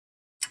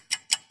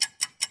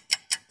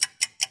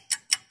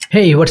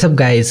Hey, what's up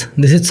guys?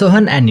 This is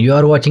Sohan and you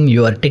are watching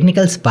your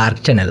Technical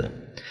Spark channel.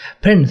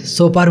 Friends,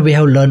 so far we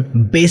have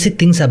learned basic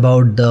things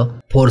about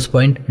the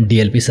Forcepoint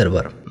DLP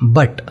server.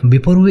 But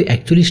before we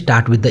actually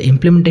start with the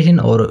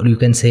implementation, or you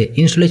can say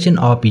installation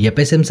of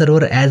FSM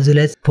server as well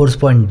as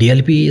Forcepoint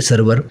DLP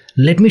server,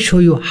 let me show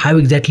you how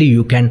exactly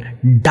you can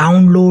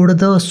download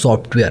the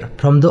software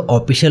from the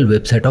official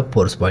website of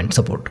Forcepoint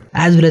support,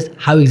 as well as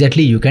how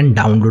exactly you can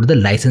download the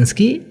license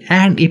key,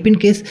 and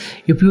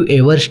if you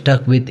ever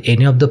stuck with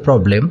any of the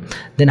problem,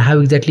 then how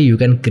exactly you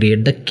can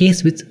create the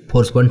case with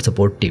Forcepoint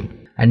support team.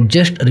 And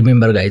just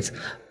remember guys,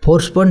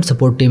 Forcepoint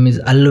support team is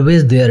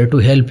always there to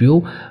help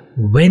you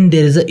when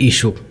there is an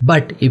issue.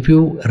 But if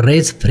you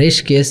raise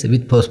fresh case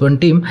with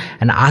Forcepoint team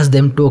and ask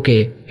them to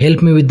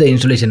help me with the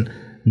installation,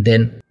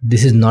 then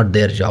this is not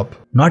their job.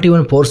 Not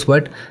even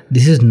Forcepoint,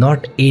 this is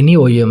not any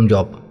OEM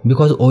job,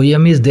 because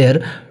OEM is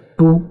there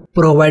to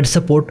provide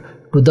support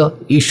to the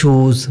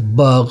issues,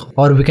 bug,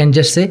 or we can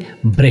just say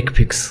break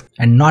fix,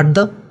 and not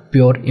the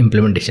pure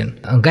implementation.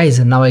 Guys,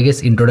 now I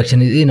guess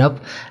introduction is enough,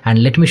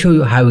 and let me show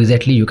you how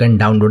exactly you can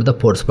download the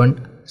Forcepoint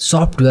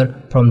software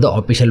from the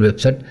official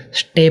website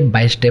step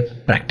by step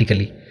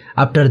practically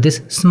after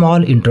this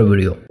small intro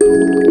video.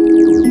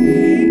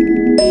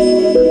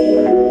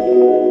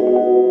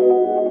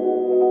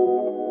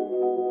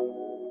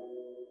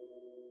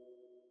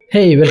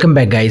 Hey, welcome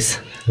back guys.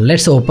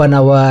 Let's open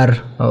our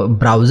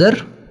browser,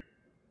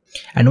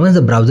 and once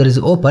the browser is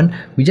open,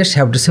 we just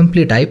have to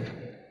simply type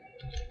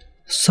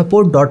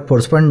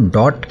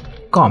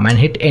support.forcepoint.com and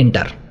hit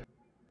enter.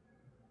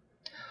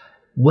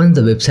 Once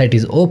the website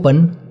is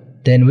open,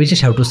 then we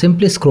just have to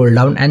simply scroll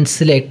down and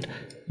select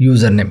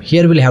username.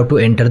 Here we'll have to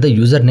enter the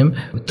username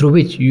through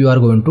which you are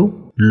going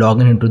to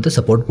log in into the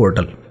support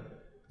portal.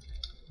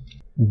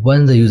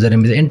 Once the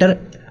username is entered,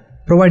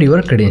 provide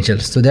your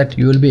credentials so that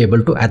you will be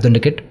able to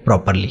authenticate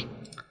properly.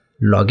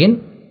 Login.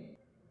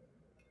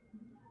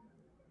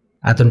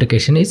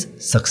 Authentication is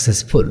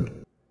successful.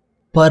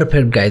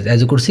 Perfect guys, as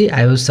you could see,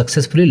 I have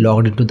successfully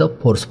logged into the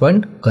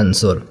Forcepoint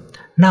console.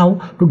 Now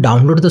to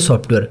download the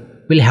software,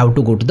 we'll have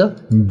to go to the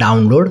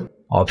download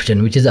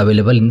option, which is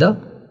available in the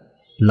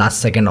last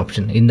second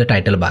option in the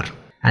title bar,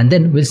 and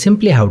then we'll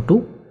simply have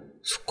to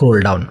scroll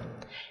down,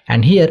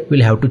 and here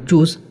we'll have to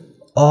choose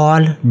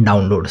all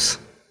downloads.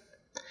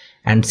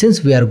 And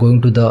since we are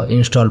going to the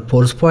install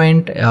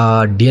Forcepoint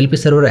DLP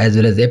server as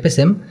well as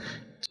FSM,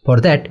 for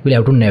that we'll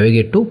have to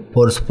navigate to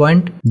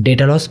Forcepoint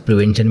Data Loss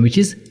Prevention, which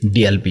is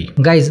DLP.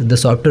 Guys, the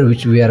software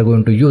which we are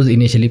going to use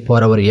initially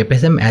for our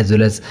FSM as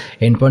well as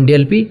endpoint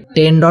DLP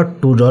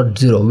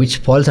 10.2.0, which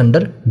falls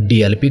under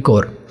DLP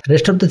core.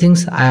 Rest of the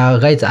things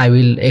guys I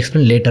will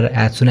explain later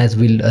as soon as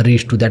we'll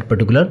reach to that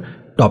particular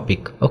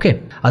topic.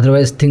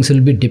 Otherwise things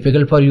will be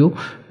difficult for you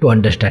to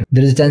understand.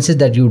 There is chances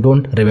that you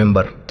don't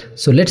remember.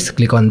 So let's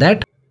click on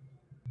that.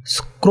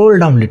 Scroll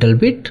down little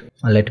bit.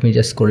 Let me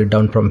just scroll it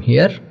down from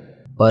here.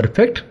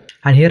 Perfect.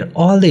 And here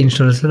all the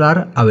installers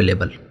are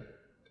available,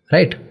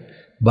 right?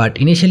 But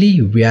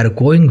initially we are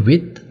going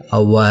with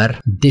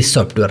this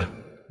software,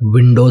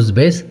 Windows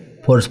based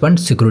Forcepoint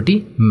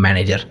Security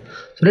Manager.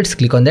 So let's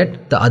click on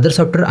that. The other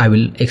software I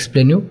will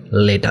explain you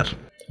later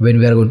when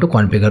we are going to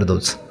configure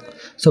those.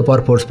 So for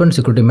Forcepoint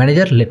Security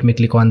Manager, let me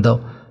click on the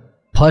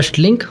first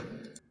link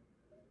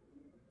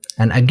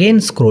and again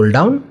scroll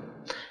down,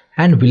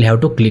 and we'll have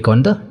to click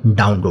on the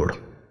download.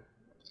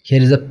 Here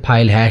is a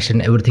file hash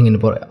and everything,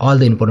 all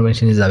the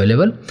information is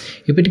available.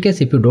 If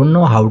you don't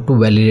know how to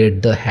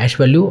validate the hash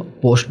value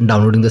post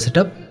downloading the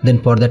setup, then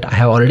for that I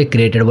have already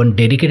created one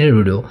dedicated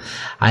video.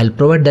 I'll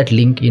provide that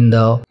link in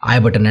the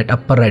I button at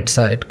upper right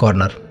side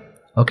corner.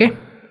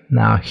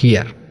 Now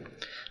here.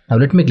 Now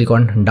let me click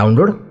on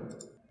download.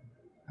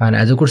 And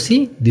as you could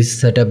see,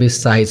 this setup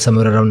is size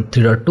somewhere around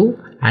 3.2,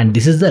 and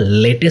this is the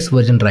latest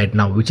version right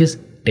now, which is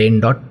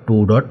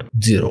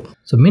 10.2.0.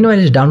 So meanwhile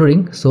it's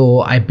downloading,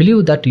 so I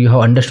believe that you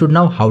have understood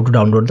now how to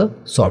download the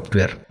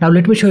software. Now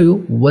let me show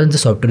you, once the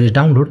software is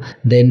downloaded,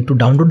 then to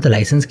download the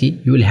license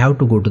key you will have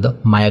to go to the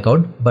my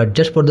account, but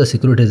just for the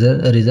security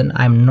reason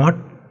I am not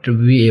to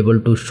be able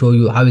to show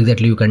you how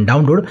exactly you can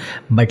download,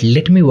 but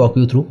let me walk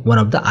you through one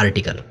of the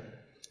article.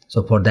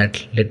 So for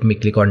that, let me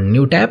click on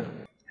new tab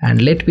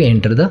and let me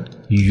enter the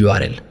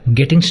URL,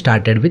 getting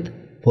started with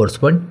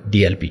Forcepoint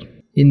DLP.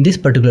 In this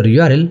particular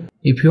URL,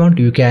 if you want,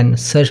 you can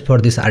search for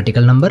this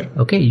article number.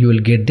 You will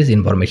get this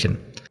information.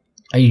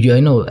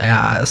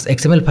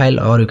 XML file,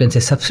 or you can say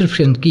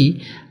subscription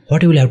key.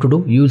 What you will have to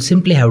do, you will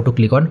simply have to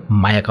click on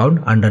my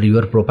account under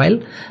your profile,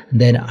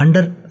 then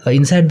under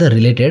inside the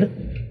related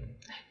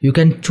you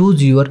can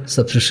choose your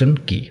subscription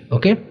key.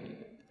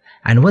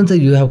 And once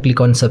you have clicked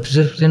on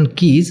subscription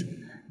keys,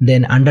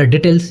 then under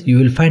details you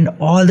will find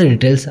all the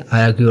details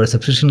like your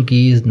subscription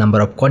keys, number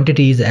of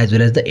quantities, as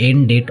well as the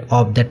end date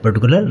of that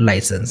particular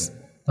license.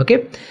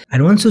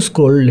 And once you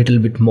scroll a little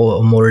bit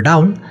more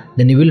down,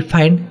 then you will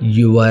find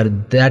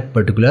that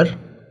particular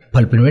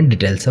fulfillment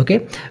details,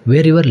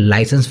 where your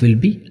license will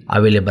be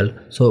available.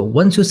 So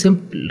once you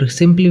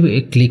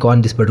simply click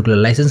on this particular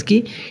license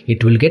key,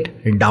 it will get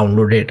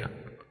downloaded.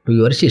 to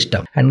your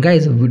system. And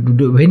guys,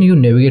 when you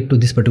navigate to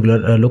this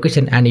particular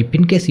location, and if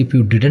in case if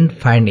you didn't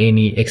find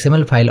any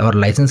XML file or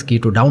license key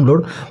to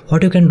download,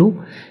 what you can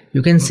do,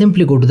 you can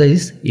simply go to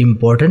this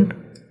important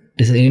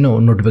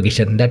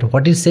notification that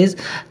what it says,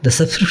 the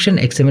subscription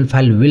XML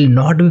file will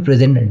not be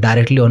present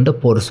directly on the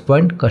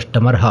Forcepoint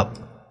customer hub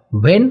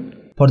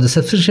when for the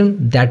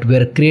subscription that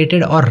were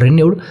created or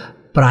renewed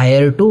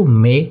prior to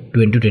May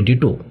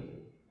 2022.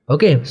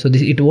 Okay, so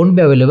it won't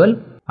be available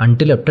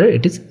until after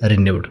it is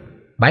renewed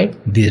by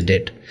this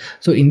date.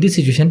 So in this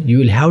situation, you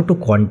will have to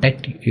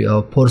contact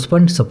your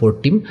Forcepoint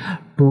support team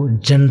to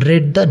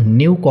generate the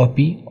new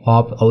copy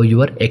of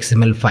your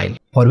XML file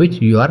for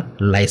which you are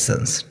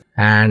licensed.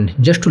 And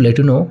just to let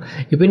you know,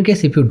 if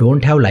you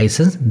don't have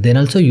license, then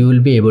also you will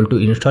be able to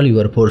install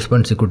your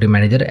Forcepoint Security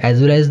Manager as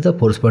well as the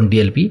Forcepoint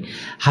DLP.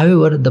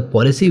 However, the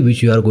policy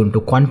which you are going to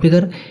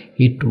configure,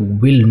 it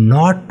will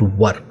not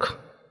work.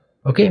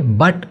 Okay,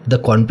 but the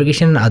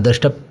configuration and other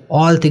stuff,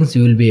 all things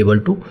you will be able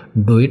to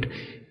do it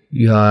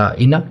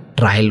in a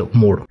trial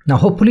mode. Now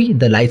hopefully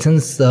the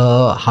license,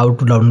 how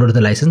to download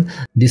the license,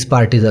 this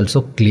part is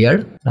also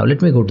cleared. Now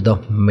let me go to the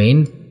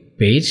main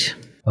page.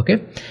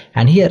 Okay,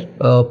 and here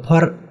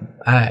for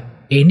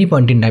any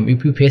point in time,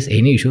 if you face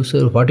any issue,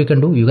 so what you can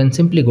do, you can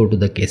simply go to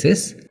the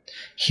cases.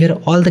 Here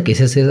all the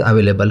cases is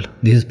available.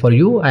 This is for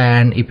you,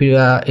 and if you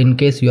are, in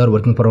case you are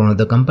working for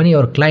another company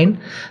or client,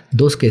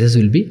 those cases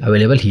will be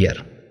available here.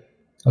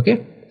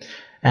 Okay,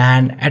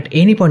 and at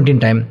any point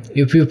in time,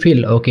 if you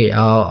feel okay,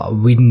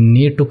 we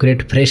need to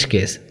create fresh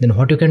case, then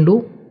what you can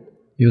do,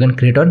 you can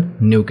create on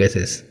new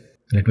cases.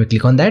 Let me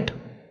click on that.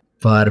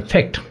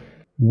 Perfect.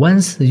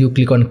 Once you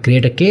click on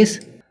create a case,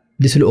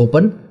 this will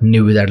open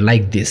new wizard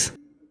like this.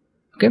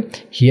 Okay,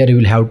 here you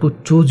will have to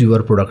choose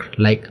your product,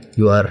 like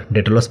your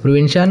data loss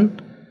prevention,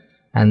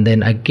 and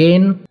then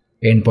again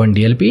endpoint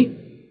DLP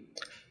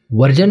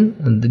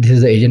version. This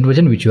is the agent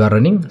version which you are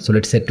running, so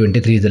let's say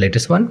 23 is the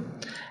latest one,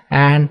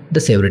 and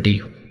the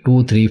severity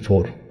 2, 3,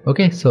 4.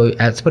 Okay, so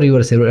as per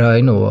your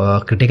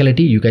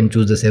criticality, you can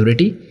choose the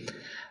severity.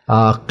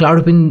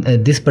 Cloud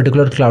pin, this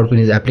particular cloud pin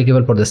is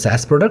applicable for the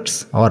SaaS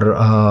products or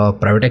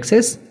private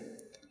access.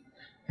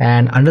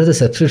 And under the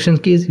subscription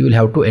keys, you will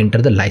have to enter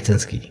the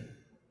license key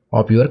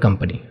of your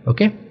company.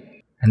 Okay,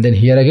 and then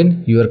here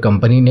again your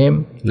company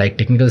name, like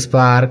Technical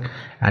Spark,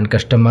 and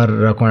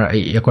customer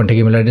contact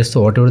email address.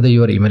 So whatever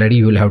your email ID,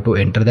 you will have to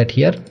enter that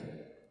here.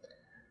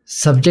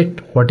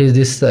 Subject, what is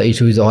this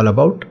issue is all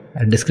about.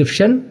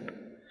 Description,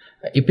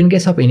 if in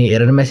case of any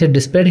error message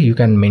displayed, you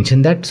can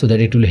mention that so that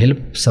it will help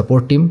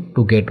support team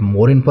to get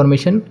more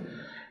information.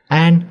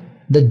 And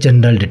the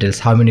general details,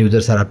 how many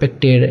users are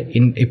affected,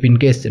 if in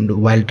case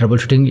while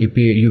troubleshooting, if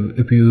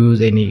you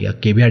use any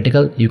KB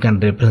article, you can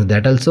reference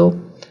that also,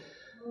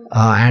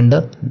 and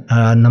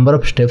the number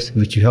of steps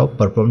which you have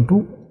performed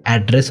to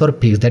address or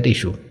fix that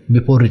issue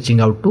before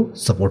reaching out to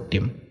support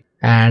team.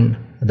 And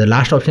the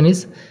last option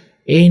is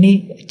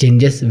any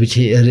changes which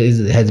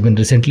has been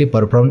recently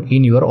performed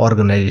in your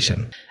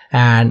organization.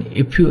 And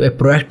if you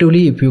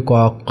proactively, if you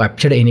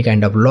captured any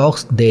kind of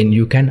logs, then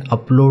you can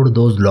upload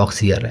those logs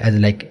here as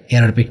like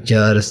error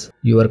pictures,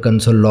 your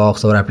console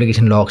logs or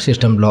application logs,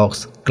 system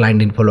logs, client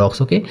info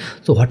logs. Okay,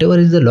 so whatever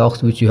is the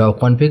logs which you have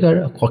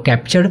configured or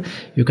captured,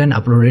 you can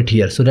upload it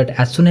here, so that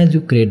as soon as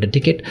you create the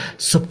ticket,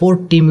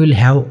 support team will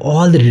have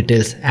all the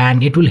details,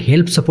 and it will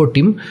help support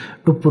team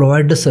to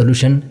provide the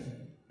solution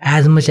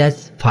as much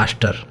as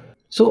faster.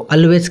 So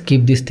always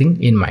keep this thing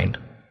in mind.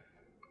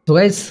 So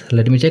guys,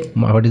 let me check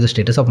what is the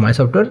status of my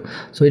software.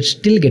 So it's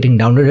still getting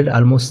downloaded.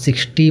 Almost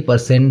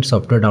 60%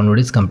 software download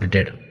is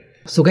completed.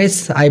 So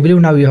guys, I believe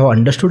now you have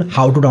understood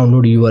how to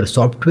download your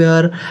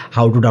software,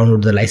 how to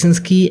download the license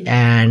key,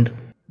 and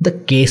the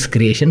case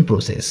creation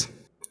process.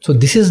 So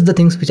this is the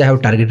things which I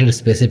have targeted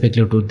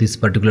specifically to this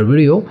particular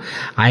video.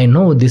 I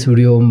know this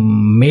video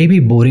may be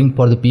boring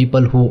for the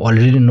people who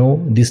already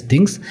know these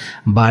things,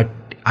 but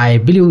I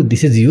believe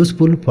this is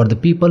useful for the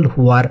people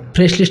who are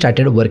freshly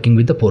started working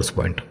with the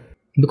Forcepoint.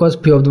 Because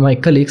few of my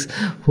colleagues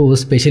who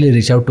specially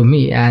reach out to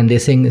me and they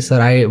saying,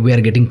 sir, we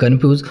are getting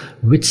confused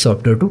which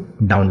software to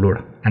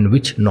download and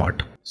which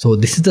not. So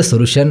this is the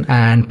solution,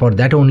 and for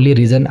that only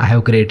reason I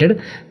have created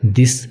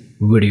this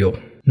video.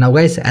 Now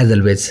guys, as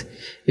always,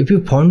 if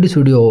you found this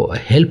video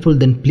helpful,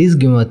 then please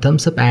give me a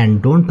thumbs up,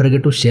 and don't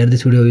forget to share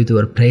this video with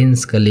your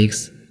friends,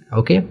 colleagues.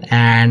 Okay,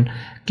 and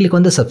click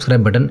on the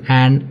subscribe button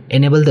and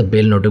enable the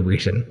bell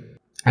notification.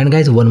 And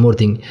guys, one more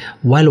thing,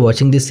 while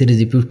watching this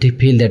series, if you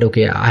feel that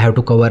okay, I have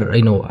to cover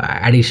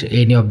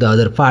any of the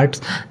other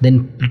parts,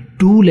 then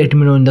do let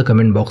me know in the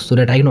comment box, so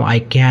that I know I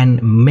can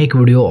make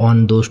video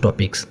on those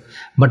topics.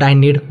 But I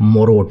need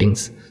more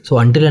votings. So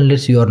until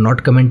unless you are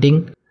not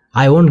commenting,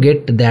 I won't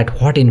get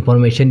that what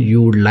information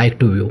you would like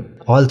to view.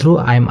 Although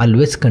I am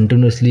always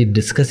continuously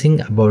discussing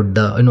about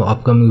the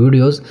upcoming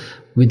videos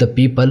with the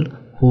people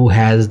who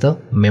has the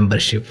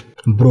membership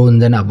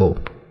bronze and above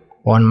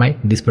on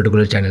this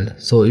particular channel.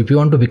 So if you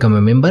want to become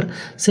a member,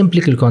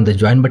 simply click on the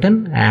join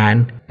button,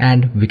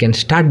 and we can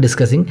start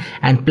discussing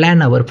and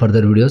plan our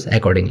further videos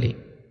accordingly.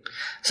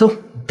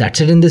 So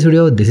that's it in this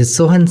video. This is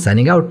Sohan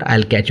signing out.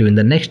 I'll catch you in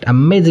the next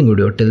amazing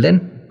video. Till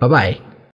then, bye bye.